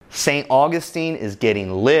St. Augustine is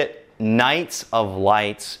getting lit. Nights of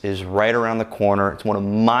Lights is right around the corner. It's one of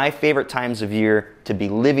my favorite times of year to be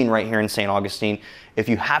living right here in St. Augustine. If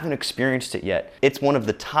you haven't experienced it yet, it's one of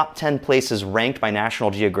the top 10 places ranked by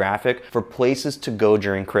National Geographic for places to go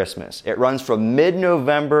during Christmas. It runs from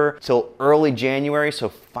mid-November till early January, so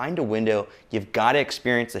find a window. You've got to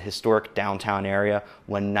experience the historic downtown area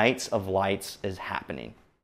when Nights of Lights is happening.